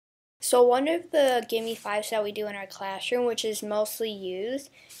So one of the gimme fives that we do in our classroom, which is mostly used,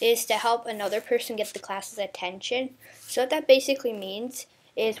 is to help another person get the class's attention. So what that basically means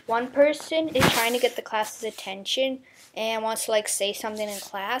is one person is trying to get the class's attention and wants to say something in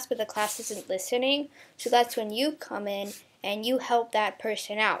class, but the class isn't listening. So that's when you come in and you help that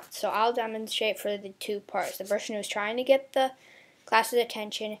person out. So I'll demonstrate for the two parts: the person who's trying to get the class's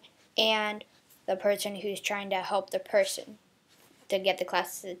attention and the person who's trying to help the person to get the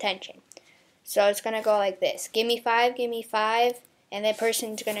class's attention. So it's going to go like this: gimme five, and the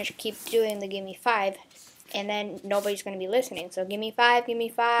person's going to keep doing the gimme five, and then nobody's going to be listening. So gimme five, gimme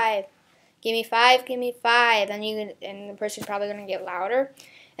five, gimme five, gimme five, and the person's probably going to get louder,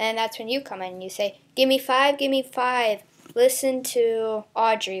 and that's when you come in and you say, gimme five, listen to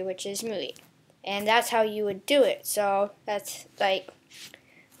Audrey, which is me. And that's how you would do it. So that's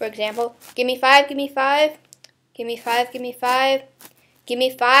for example, gimme five, gimme five, gimme five, gimme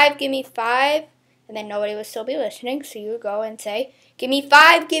five, gimme five, and then nobody would still be listening, so you would go and say, gimme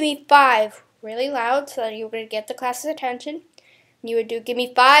five, really loud, so that you would get the class's attention. And you would do,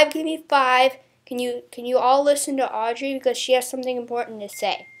 gimme five, can you all listen to Audrey because she has something important to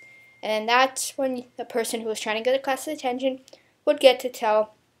say. And that's when the person who was trying to get the class's attention would get to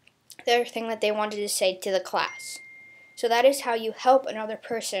tell their thing that they wanted to say to the class. So that is how you help another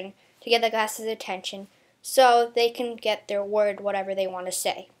person to get the class's attention so they can get their word, whatever they want to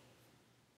say.